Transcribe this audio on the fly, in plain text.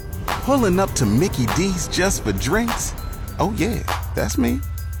Pulling up to Mickey D's just for drinks? Oh yeah, that's me.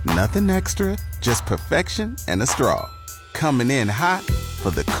 Nothing extra, just perfection and a straw. Coming in hot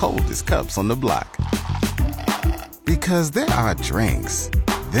for the coldest cups on the block. Because there are drinks.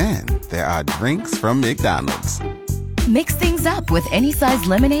 Then there are drinks from McDonald's. Mix things up with any size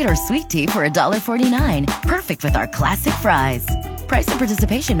lemonade or sweet tea for $1.49. Perfect with our classic fries. Price and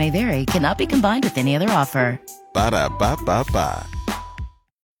participation may vary. Cannot be combined with any other offer. Ba-da-ba-ba-ba.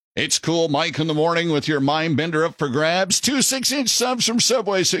 It's Cool Mike in the morning with your Mindbender up for grabs. 2 6-inch subs from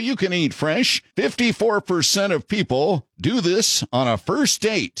Subway so you can eat fresh. 54% of people do this on a first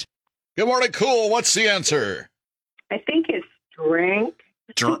date. Good morning, Cool. What's the answer? I think it's drink.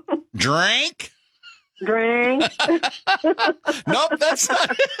 Drink? Drink. Nope, that's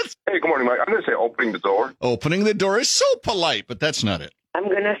not it. Hey, good morning, Mike. I'm going to say opening the door. Opening the door is so polite, but that's not it. I'm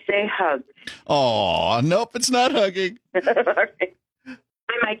going to say hug. Oh, nope, it's not hugging. Okay.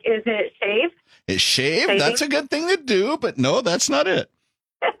 I'm like, is it shave? It's shave? Shaving? That's a good thing to do, but no, that's not it.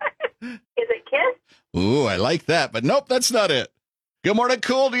 Is it kiss? Ooh, I like that, but nope, that's not it. Good morning,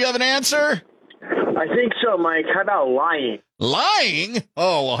 Cool. Do you have an answer? I think so, Mike. How about lying? Lying?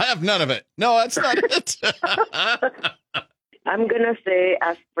 Oh, we'll have none of it. No, that's not it. I'm going to say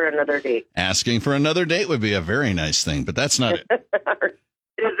ask for another date. Asking for another date would be a very nice thing, but that's not it. Is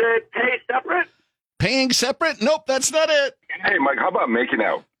it pay separate? Paying separate? Nope, that's not it. Hey, Mike, how about making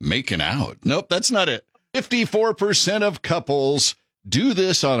out? Making out? Nope, that's not it. 54% of couples do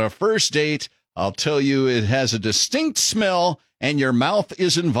this on a first date. I'll tell you, it has a distinct smell, and your mouth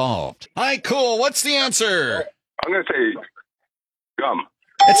is involved. Hi, Cool. What's the answer? I'm going to say gum.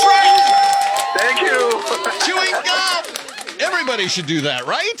 That's right. Thank you. Chewing gum. Everybody should do that,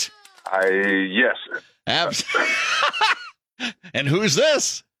 right? Yes. And who's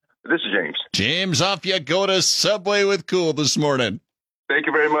this? This is James. James, off you go to Subway with Cool this morning. Thank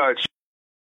you very much.